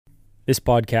This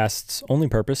podcast's only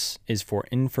purpose is for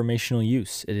informational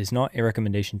use. It is not a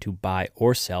recommendation to buy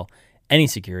or sell any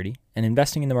security, and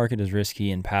investing in the market is risky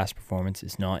and past performance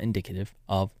is not indicative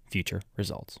of future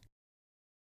results.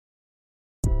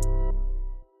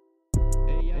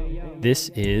 This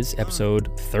is episode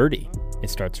 30. It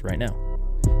starts right now.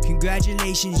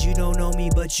 Congratulations, you don't know me,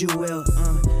 but you will.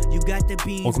 You got the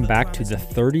beans. Welcome back to the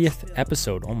 30th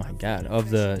episode, oh my God,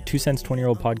 of the 2 Cents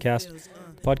 20-Year-Old podcast.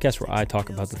 The podcast where I talk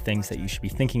about the things that you should be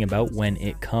thinking about when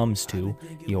it comes to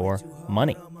your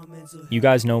money. You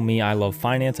guys know me, I love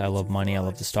finance, I love money, I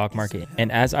love the stock market.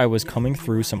 And as I was coming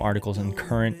through some articles in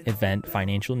current event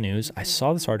financial news, I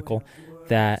saw this article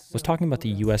that was talking about the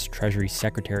U.S. Treasury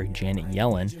Secretary Janet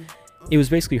Yellen. It was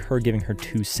basically her giving her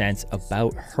 2 cents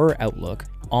about her outlook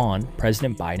on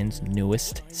President Biden's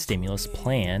newest stimulus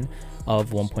plan of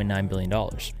 $1.9 billion.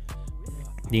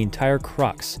 The entire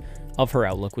crux of her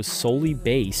outlook was solely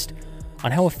based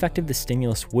on how effective the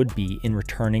stimulus would be in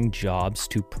returning jobs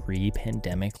to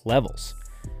pre-pandemic levels.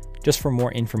 Just for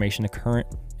more information, the current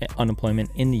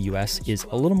unemployment in the US is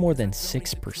a little more than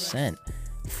 6%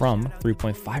 from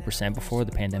 3.5% before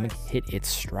the pandemic hit its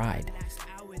stride,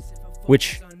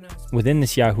 which within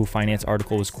this Yahoo Finance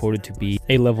article was quoted to be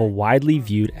a level widely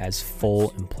viewed as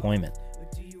full employment.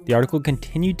 The article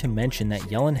continued to mention that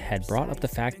Yellen had brought up the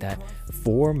fact that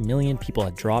 4 million people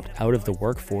had dropped out of the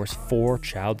workforce for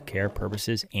child care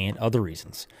purposes and other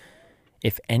reasons.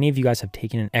 If any of you guys have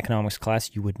taken an economics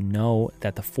class, you would know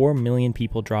that the 4 million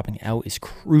people dropping out is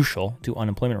crucial to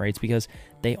unemployment rates because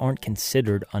they aren't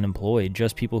considered unemployed,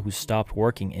 just people who stopped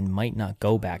working and might not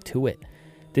go back to it.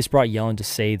 This brought Yellen to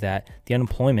say that the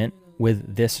unemployment,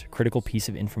 with this critical piece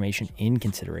of information in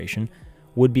consideration,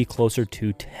 would be closer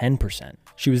to 10%.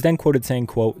 She was then quoted saying,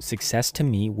 quote, "Success to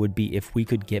me would be if we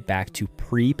could get back to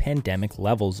pre-pandemic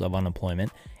levels of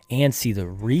unemployment and see the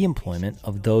re-employment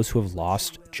of those who have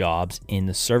lost jobs in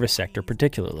the service sector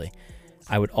particularly.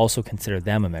 I would also consider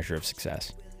them a measure of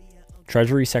success."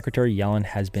 Treasury Secretary Yellen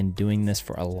has been doing this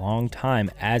for a long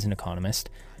time as an economist.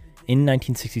 In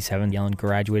 1967, Yellen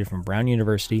graduated from Brown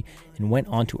University and went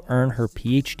on to earn her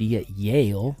PhD at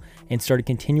Yale and started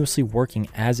continuously working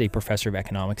as a professor of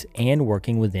economics and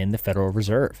working within the Federal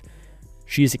Reserve.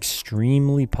 She is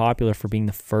extremely popular for being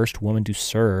the first woman to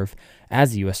serve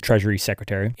as the U.S. Treasury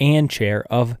Secretary and chair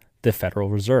of the Federal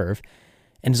Reserve,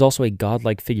 and is also a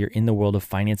godlike figure in the world of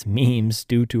finance memes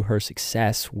due to her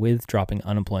success with dropping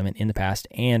unemployment in the past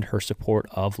and her support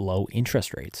of low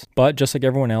interest rates. But just like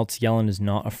everyone else, Yellen is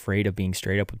not afraid of being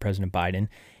straight up with President Biden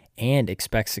and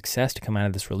expects success to come out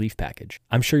of this relief package.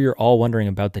 I'm sure you're all wondering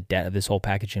about the debt of this whole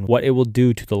package and what it will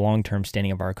do to the long-term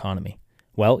standing of our economy.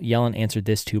 Well, Yellen answered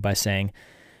this too by saying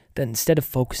that instead of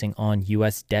focusing on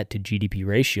U.S. debt to GDP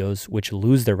ratios, which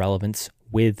lose their relevance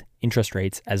with interest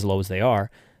rates as low as they are,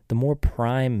 the more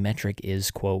prime metric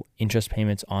is, quote, interest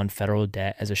payments on federal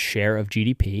debt as a share of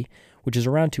GDP, which is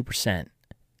around 2%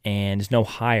 and is no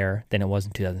higher than it was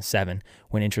in 2007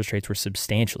 when interest rates were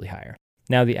substantially higher.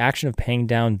 Now, the action of paying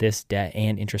down this debt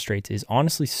and interest rates is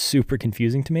honestly super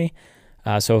confusing to me.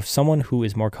 So if someone who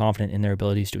is more confident in their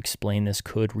abilities to explain this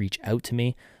could reach out to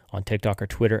me on TikTok or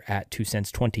Twitter at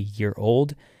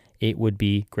 2Cents20-Year-Old, it would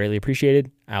be greatly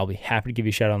appreciated. I'll be happy to give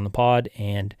you a shout out on the pod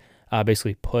and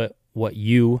basically put what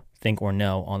you think or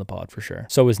know on the pod for sure.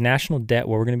 So is national debt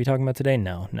what we're going to be talking about today?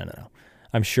 No.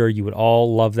 I'm sure you would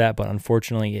all love that, but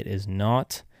unfortunately it is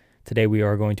not. Today we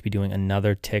are going to be doing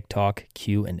another TikTok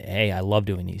Q&A. I love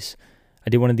doing these. I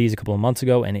did one of these a couple of months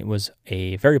ago and it was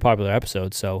a very popular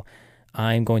episode, so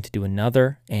I'm going to do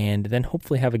another and then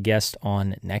hopefully have a guest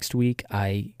on next week.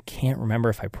 I can't remember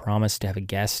if I promised to have a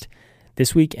guest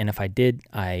this week, and if I did,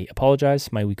 I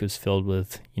apologize. My week was filled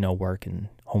with, work and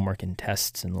homework and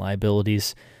tests and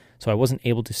liabilities, so I wasn't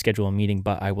able to schedule a meeting,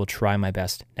 but I will try my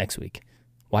best next week.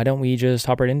 Why don't we just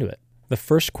hop right into it? The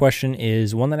first question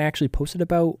is one that I actually posted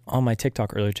about on my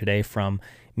TikTok earlier today from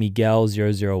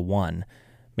Miguel001.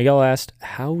 Miguel asked,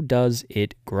 how does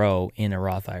it grow in a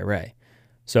Roth IRA?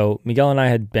 So Miguel and I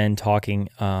had been talking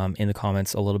in the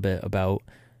comments a little bit about,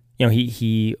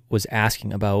 he was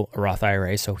asking about a Roth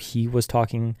IRA. So he was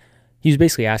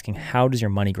basically asking, how does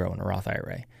your money grow in a Roth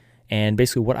IRA? And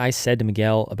basically what I said to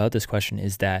Miguel about this question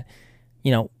is that,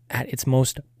 at its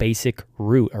most basic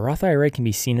root, a Roth IRA can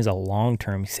be seen as a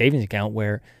long-term savings account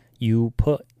where you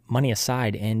put money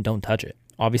aside and don't touch it.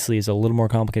 Obviously, it's a little more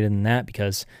complicated than that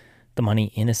because the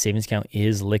money in a savings account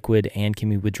is liquid and can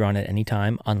be withdrawn at any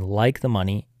time, unlike the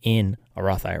money in a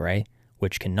Roth IRA,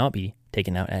 which cannot be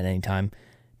taken out at any time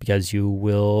because you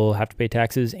will have to pay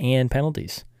taxes and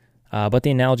penalties. But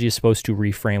the analogy is supposed to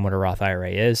reframe what a Roth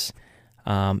IRA is.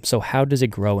 So how does it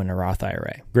grow in a Roth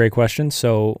IRA? Great question.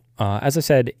 So As I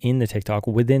said in the TikTok,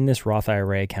 within this Roth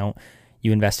IRA account,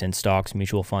 you invest in stocks,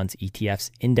 mutual funds,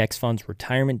 ETFs, index funds,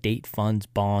 retirement date funds,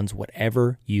 bonds,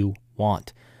 whatever you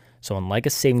want. So unlike a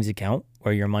savings account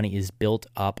where your money is built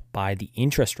up by the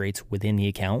interest rates within the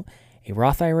account, a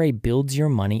Roth IRA builds your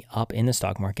money up in the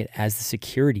stock market as the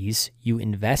securities you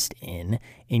invest in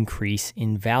increase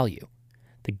in value.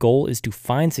 The goal is to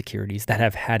find securities that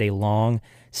have had a long,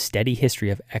 steady history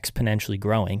of exponentially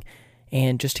growing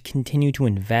and just to continue to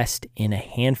invest in a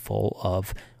handful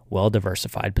of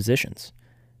well-diversified positions.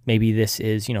 Maybe this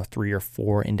is, 3 or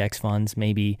 4 index funds.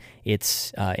 Maybe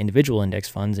it's individual index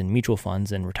funds and mutual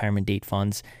funds and retirement date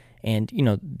funds. And,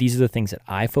 these are the things that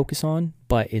I focus on,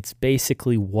 but it's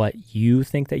basically what you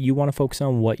think that you want to focus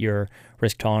on, what your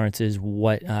risk tolerance is,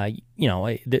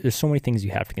 there's so many things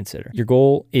you have to consider. Your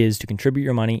goal is to contribute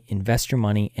your money, invest your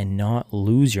money, and not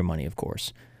lose your money, of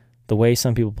course. The way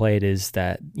some people play it is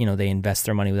that, they invest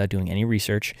their money without doing any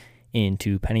research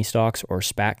into penny stocks or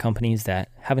SPAC companies that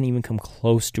haven't even come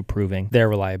close to proving their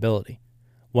reliability.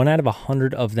 1 out of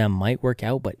 100 of them might work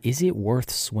out, but is it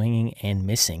worth swinging and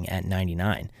missing at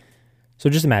 99? So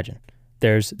just imagine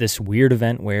there's this weird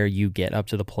event where you get up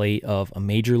to the plate of a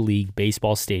major league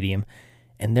baseball stadium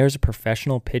and there's a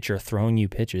professional pitcher throwing you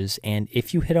pitches, and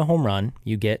if you hit a home run,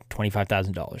 you get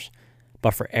 $25,000.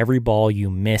 But for every ball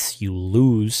you miss, you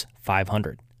lose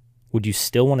 $500. Would you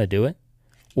still want to do it?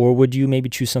 Or would you maybe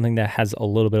choose something that has a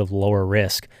little bit of lower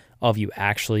risk of you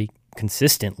actually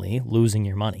consistently losing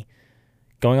your money?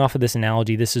 Going off of this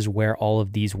analogy, this is where all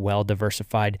of these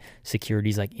well-diversified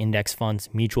securities like index funds,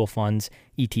 mutual funds,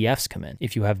 ETFs come in.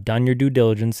 If you have done your due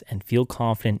diligence and feel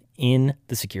confident in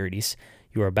the securities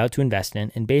you are about to invest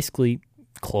in and basically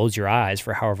close your eyes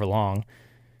for however long,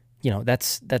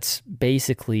 that's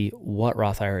basically what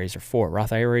Roth IRAs are for.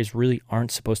 Roth IRAs really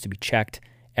aren't supposed to be checked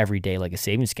every day like a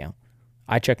savings account.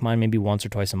 I check mine maybe once or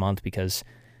twice a month because,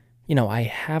 I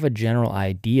have a general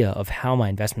idea of how my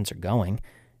investments are going,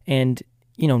 and,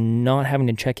 not having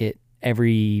to check it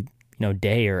every,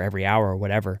 day or every hour or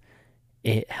whatever,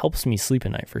 it helps me sleep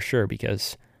at night for sure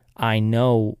because I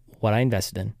know what I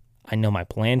invested in. I know my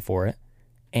plan for it,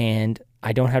 and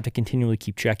I don't have to continually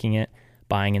keep checking it,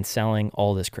 buying and selling,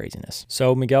 all this craziness.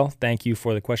 So Miguel, thank you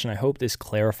for the question. I hope this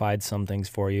clarified some things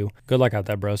for you. Good luck out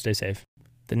there, bro. Stay safe.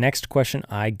 The next question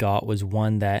I got was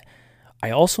one that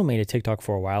I also made a TikTok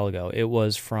for a while ago. It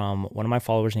was from one of my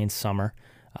followers named Summer.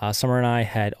 Summer and I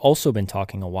had also been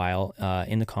talking a while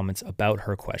in the comments about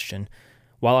her question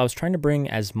while I was trying to bring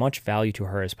as much value to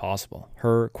her as possible.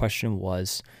 Her question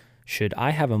was, should I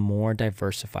have a more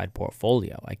diversified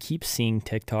portfolio? I keep seeing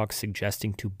TikToks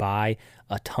suggesting to buy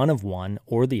a ton of one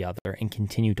or the other and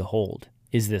continue to hold.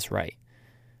 Is this right?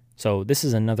 So this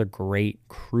is another great,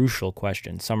 crucial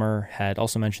question. Summer had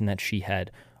also mentioned that she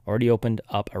had already opened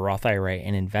up a Roth IRA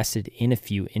and invested in a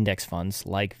few index funds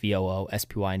like VOO,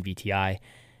 SPY, and VTI,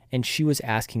 and she was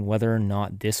asking whether or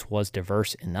not this was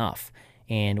diverse enough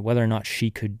and whether or not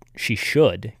she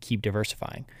should keep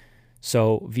diversifying.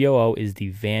 So VOO is the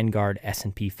Vanguard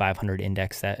S&P 500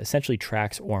 index that essentially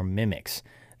tracks or mimics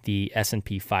the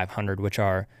S&P 500, which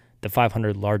are the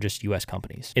 500 largest U.S.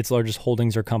 companies. Its largest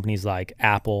holdings are companies like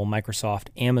Apple, Microsoft,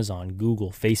 Amazon,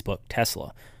 Google, Facebook,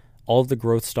 Tesla, all of the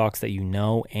growth stocks that you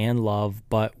know and love,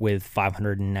 but with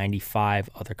 595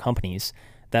 other companies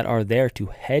that are there to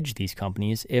hedge these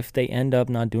companies if they end up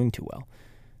not doing too well.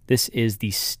 This is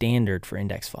the standard for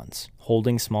index funds,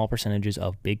 holding small percentages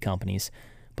of big companies,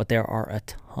 but there are a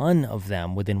ton of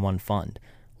them within one fund,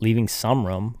 leaving some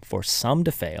room for some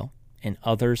to fail and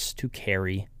others to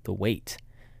carry the weight.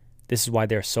 This is why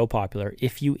they're so popular.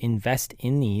 If you invest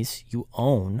in these, you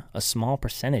own a small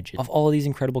percentage of all of these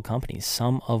incredible companies,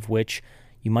 some of which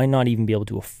you might not even be able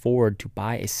to afford to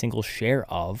buy a single share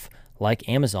of, like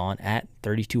Amazon at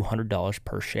 $3,200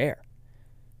 per share.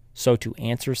 So to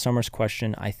answer Summer's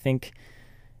question, I think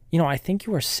you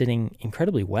are sitting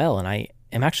incredibly well, and I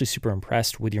am actually super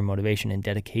impressed with your motivation and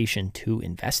dedication to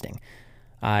investing.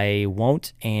 I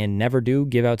won't and never do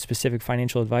give out specific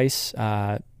financial advice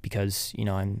because,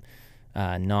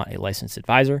 I'm not a licensed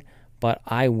advisor, but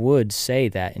I would say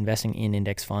that investing in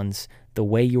index funds the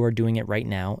way you are doing it right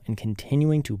now and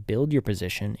continuing to build your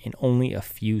position in only a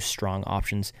few strong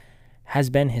options has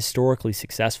been historically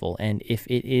successful. And if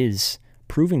it is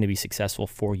proving to be successful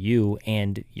for you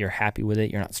and you're happy with it,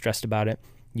 you're not stressed about it,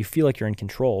 you feel like you're in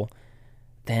control,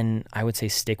 then I would say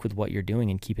stick with what you're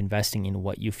doing and keep investing in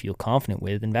what you feel confident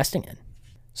with investing in.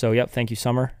 So, yep, thank you,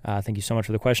 Summer. Thank you so much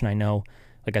for the question. I know,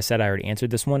 like I said, I already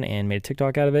answered this one and made a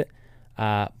TikTok out of it,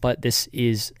 but this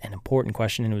is an important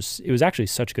question, and it was actually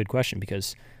such a good question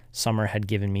because Summer had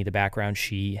given me the background.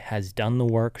 She has done the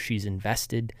work. She's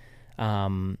invested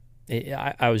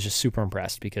I was just super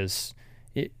impressed because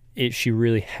she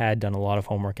really had done a lot of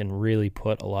homework and really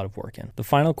put a lot of work in. The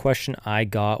final question I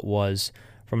got was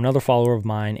from another follower of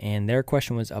mine, and their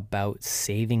question was about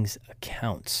savings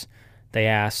accounts. They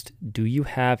asked, do you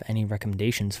have any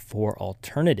recommendations for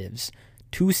alternatives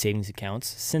to savings accounts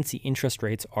since the interest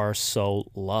rates are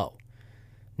so low?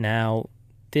 Now,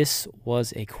 this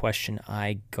was a question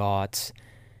I got,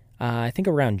 I think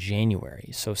around January.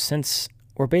 So since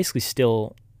we're basically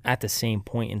still at the same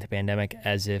point in the pandemic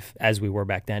as we were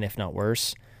back then, if not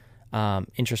worse,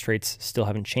 interest rates still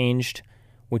haven't changed,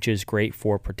 which is great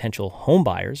for potential home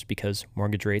buyers because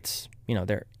mortgage rates,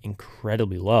 they're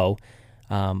incredibly low.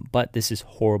 But this is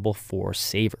horrible for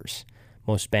savers.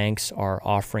 Most banks are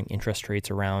offering interest rates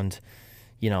around,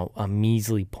 a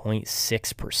measly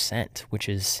 0.6%, which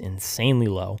is insanely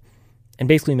low and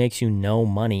basically makes you no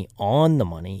money on the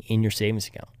money in your savings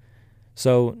account.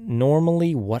 So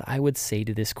normally what I would say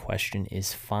to this question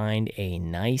is find a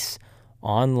nice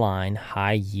online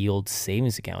high yield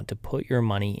savings account to put your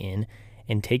money in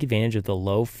and take advantage of the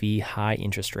low fee, high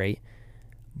interest rate.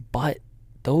 But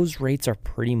those rates are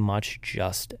pretty much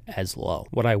just as low.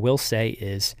 What I will say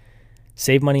is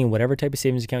save money in whatever type of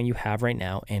savings account you have right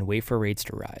now and wait for rates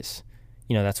to rise.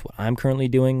 That's what I'm currently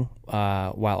doing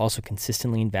while also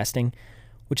consistently investing,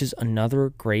 which is another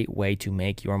great way to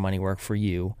make your money work for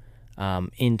you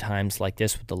in times like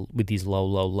this with these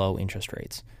low interest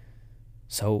rates.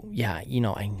 So yeah,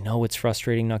 I know it's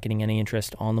frustrating not getting any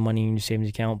interest on the money in your savings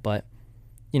account, but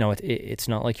it's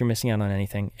not like you're missing out on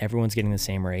anything. Everyone's getting the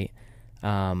same rate.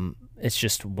 It's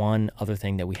just one other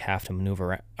thing that we have to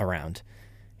maneuver around.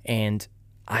 And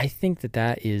I think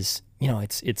that is,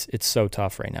 it's so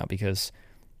tough right now because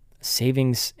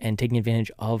savings and taking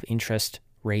advantage of interest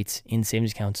rates in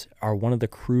savings accounts are one of the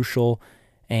crucial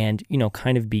and,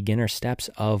 kind of beginner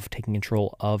steps of taking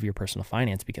control of your personal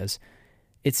finance, because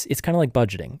it's kind of like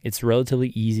budgeting. It's relatively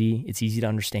easy. It's easy to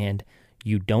understand.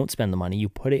 You don't spend the money. You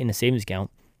put it in a savings account,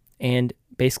 and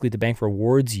basically the bank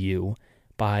rewards you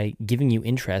by giving you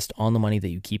interest on the money that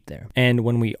you keep there. And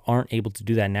when we aren't able to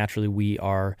do that, naturally we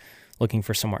are looking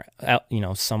for somewhere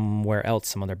else, some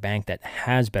other bank that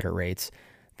has better rates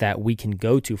that we can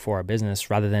go to for our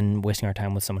business, rather than wasting our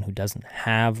time with someone who doesn't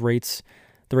have the rates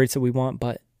that we want.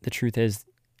 But the truth is,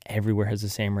 everywhere has the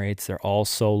same rates. They're all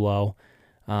so low.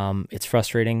 It's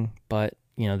frustrating, but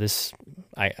this,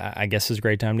 I guess, is a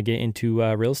great time to get into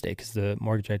real estate because the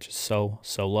mortgage rates are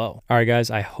so low. All right,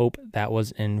 guys, I hope that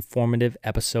was an informative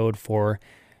episode for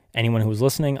anyone who was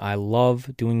listening. I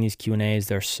love doing these Q&As.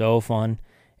 They're so fun.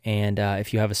 And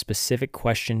if you have a specific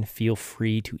question, feel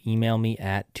free to email me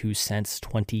at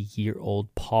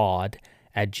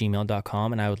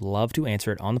 2cents20yearoldpod@gmail.com, and I would love to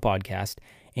answer it on the podcast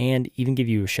and even give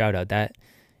you a shout out. That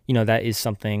is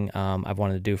something I've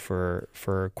wanted to do for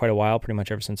quite a while, pretty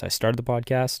much ever since I started the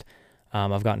podcast.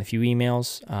 I've gotten a few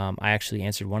emails. I actually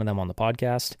answered one of them on the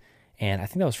podcast, and I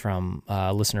think that was from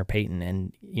listener Peyton,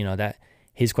 and that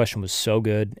his question was so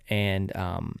good, and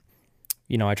I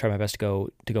try my best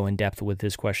to go in depth with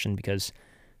his question, because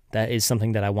that is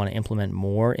something that I want to implement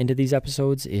more into these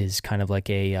episodes, is kind of like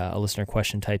a listener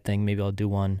question type thing. Maybe I'll do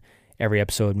one every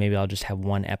episode. Maybe I'll just have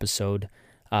one episode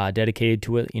dedicated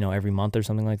to it, every month or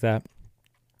something like that.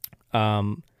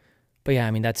 But yeah,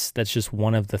 I mean, that's just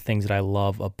one of the things that I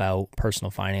love about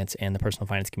personal finance and the personal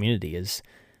finance community, is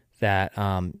that,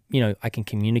 I can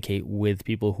communicate with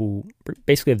people who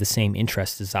basically have the same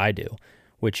interests as I do,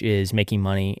 which is making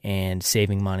money and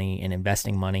saving money and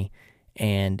investing money.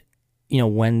 And,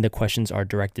 when the questions are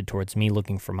directed towards me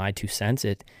looking for my 2 cents,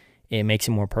 it makes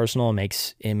it more personal.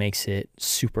 It makes it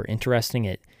super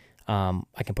interesting.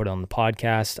 I can put it on the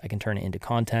podcast. I can turn it into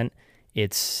content.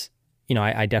 It's,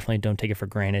 I definitely don't take it for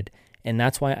granted. And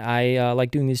that's why I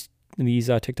like doing these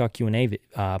TikTok Q&A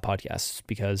podcasts,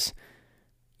 because,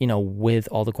 with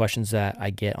all the questions that I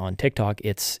get on TikTok,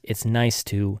 it's nice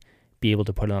to be able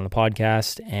to put it on the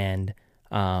podcast. And,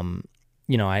 I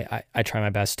try my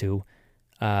best to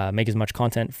make as much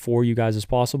content for you guys as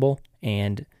possible.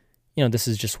 And, this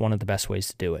is just one of the best ways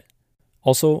to do it.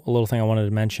 Also, a little thing I wanted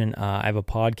to mention, I have a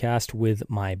podcast with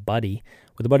a buddy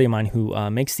of mine who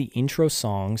makes the intro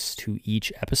songs to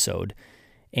each episode.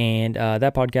 And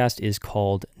that podcast is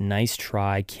called Nice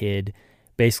Try Kid.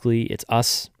 Basically, it's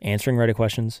us answering Reddit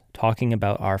questions, talking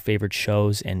about our favorite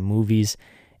shows and movies,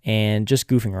 and just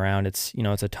goofing around. It's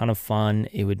a ton of fun.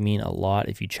 It would mean a lot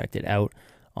if you checked it out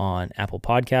on Apple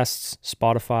Podcasts,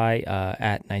 Spotify,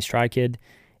 at Nice Try Kid.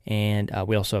 And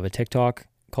we also have a TikTok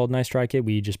called Nice Try Kid.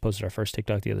 We just posted our first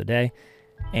TikTok the other day.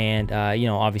 And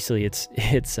obviously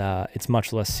it's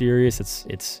much less serious.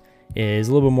 It is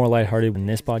a little bit more lighthearted than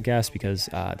this podcast, because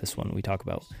this one we talk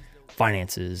about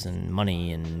finances and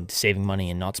money and saving money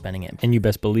and not spending it. And you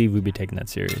best believe we'd be taking that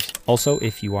serious. Also,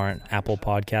 if you are on Apple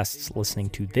Podcasts listening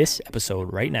to this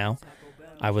episode right now,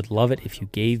 I would love it if you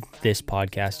gave this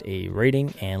podcast a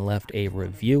rating and left a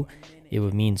review. It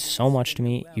would mean so much to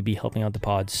me. You'd be helping out the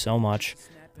pod so much.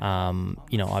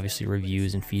 Obviously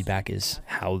reviews and feedback is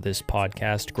how this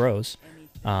podcast grows.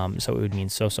 So it would mean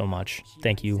so much.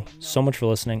 Thank you so much for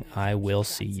listening. I will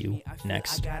see you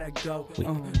next week.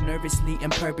 Nervously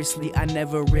and purposely, I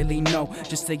never really know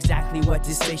just exactly what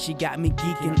to say. She got me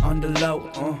geeking on the low.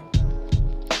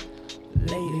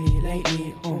 Lately,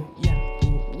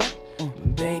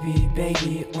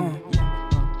 baby,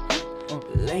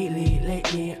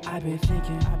 Lately, I've been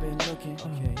thinking, I've been looking,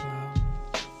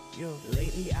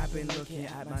 Lately, I've been looking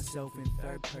at myself in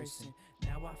third person.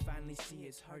 Now I finally see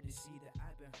it's hard to see that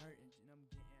I've been hurting.